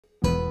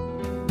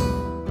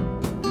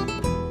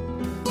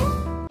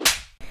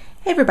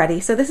Hey everybody,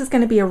 so this is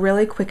going to be a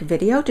really quick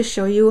video to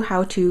show you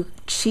how to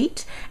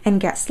cheat and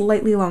get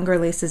slightly longer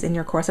laces in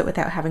your corset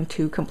without having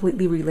to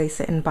completely relace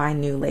it and buy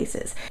new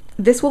laces.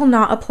 This will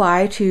not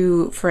apply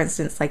to, for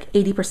instance, like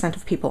 80%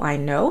 of people I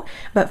know,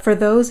 but for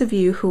those of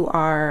you who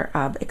are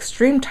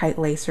extreme tight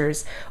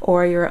lacers,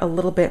 or you're a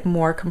little bit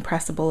more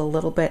compressible, a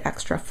little bit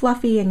extra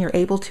fluffy, and you're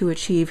able to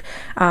achieve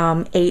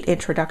 8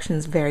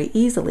 introductions very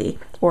easily,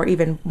 or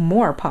even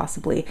more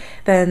possibly,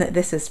 then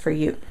this is for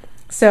you.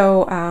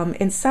 So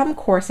in some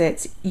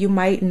corsets, you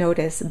might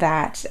notice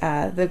that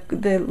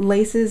the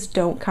laces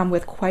don't come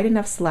with quite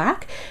enough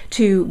slack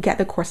to get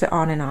the corset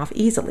on and off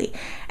easily.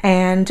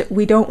 And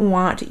we don't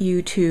want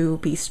you to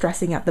be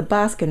stressing out the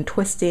busk and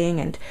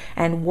twisting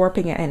and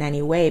warping it in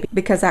any way,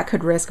 because that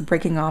could risk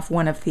breaking off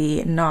one of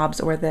the knobs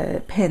or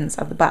the pins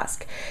of the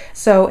busk.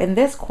 So in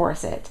this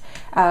corset,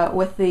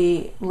 with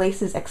the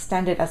laces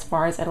extended as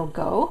far as it'll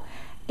go,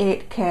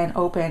 it can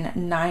open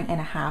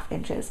 9.5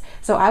 inches.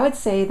 So I would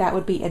say that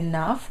would be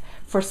enough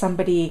for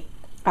somebody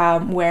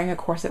wearing a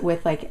corset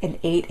with like an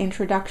 8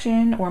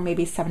 introduction or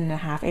maybe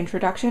 7.5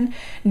 introduction.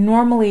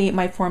 Normally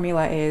my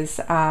formula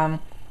is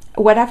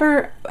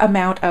whatever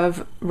amount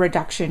of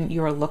reduction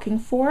you're looking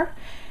for,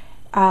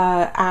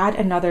 add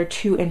another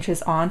 2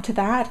 inches onto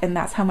that, and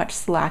that's how much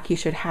slack you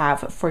should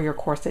have for your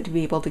corset to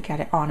be able to get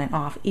it on and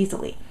off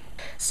easily.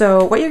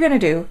 So what you're gonna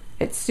do,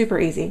 it's super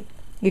easy.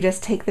 You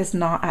just take this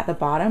knot at the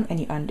bottom and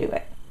you undo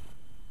it.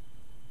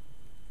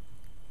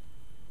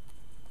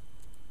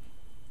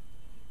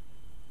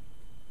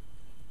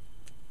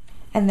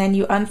 And then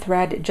you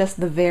unthread just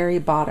the very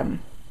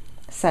bottom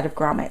set of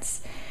grommets.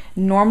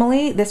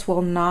 Normally, this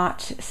will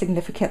not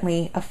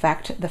significantly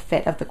affect the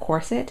fit of the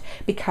corset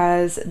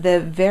because the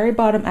very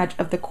bottom edge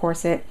of the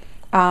corset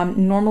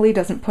normally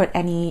doesn't put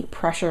any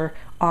pressure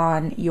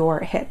on your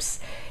hips.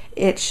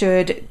 It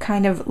should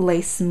kind of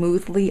lay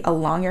smoothly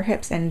along your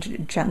hips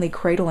and gently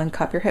cradle and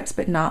cup your hips,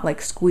 but not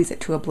like squeeze it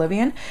to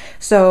oblivion.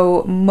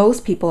 So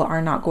most people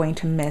are not going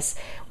to miss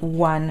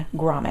 1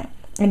 grommet,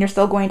 and you're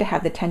still going to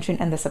have the tension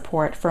and the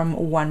support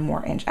from 1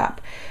 more inch up.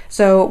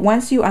 So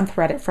once you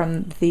unthread it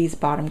from these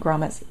bottom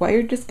grommets, what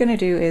you're just going to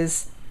do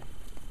is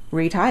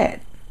retie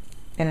it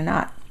in a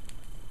knot.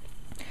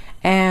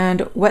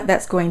 And what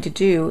that's going to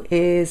do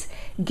is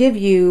give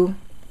you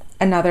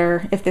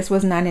another, if this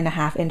was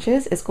 9.5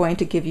 inches, it's going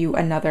to give you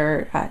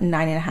another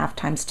 9.5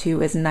 times 2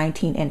 is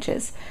 19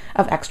 inches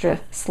of extra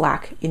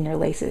slack in your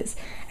laces.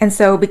 And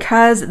so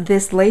because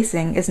this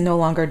lacing is no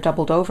longer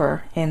doubled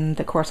over in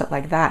the corset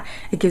like that,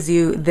 it gives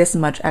you this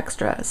much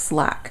extra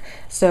slack.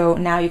 So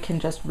now you can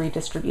just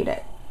redistribute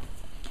it.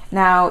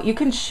 Now you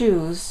can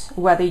choose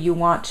whether you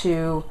want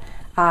to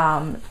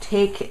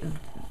take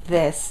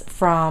this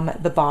from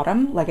the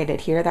bottom like I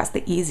did here. That's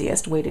the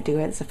easiest way to do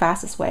it. It's the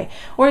fastest way.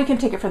 Or you can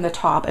take it from the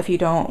top if you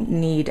don't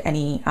need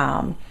any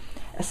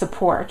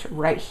support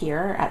right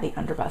here at the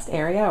underbust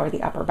area or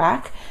the upper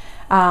back.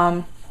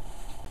 But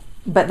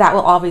that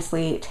will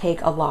obviously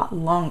take a lot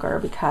longer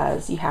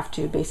because you have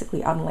to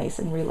basically unlace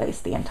and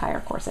relace the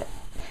entire corset.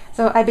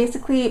 So I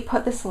basically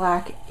put the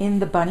slack in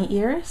the bunny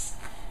ears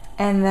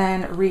and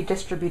then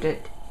redistribute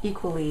it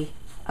equally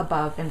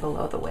above and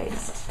below the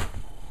waist.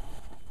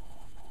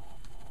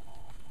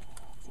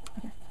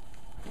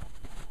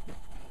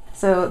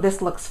 So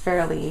this looks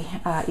fairly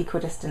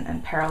equidistant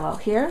and parallel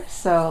here.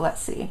 So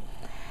let's see.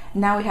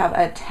 Now we have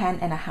a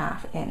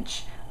 10.5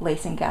 inch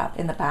lacing gap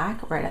in the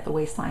back right at the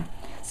waistline.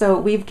 So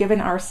we've given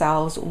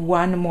ourselves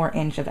 1 more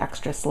inch of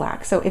extra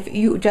slack. So if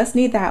you just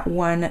need that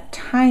 1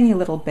 tiny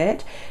little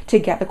bit to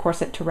get the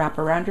corset to wrap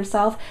around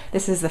yourself,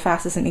 this is the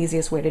fastest and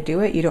easiest way to do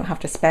it. You don't have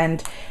to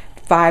spend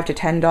 $5 to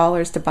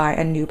 $10 to buy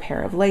a new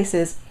pair of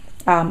laces.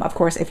 Of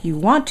course, if you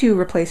want to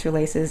replace your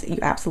laces, you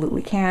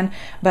absolutely can.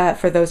 But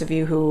for those of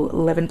you who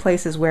live in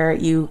places where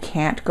you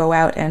can't go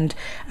out and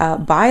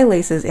buy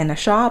laces in a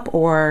shop,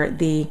 or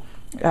the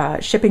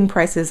shipping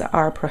prices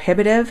are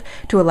prohibitive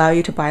to allow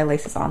you to buy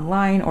laces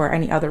online, or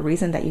any other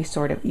reason that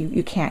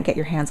you can't get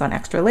your hands on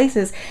extra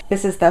laces,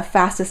 this is the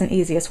fastest and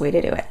easiest way to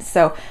do it.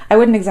 So I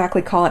wouldn't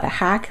exactly call it a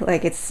hack.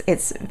 Like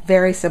it's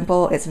very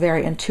simple, it's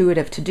very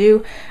intuitive to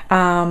do,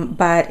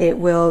 but it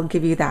will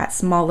give you that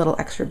small little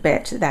extra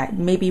bit that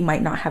maybe you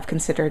might not have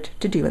considered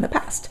to do in the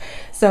past.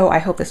 So I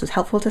hope this was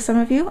helpful to some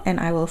of you, and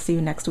I will see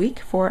you next week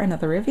for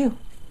another review.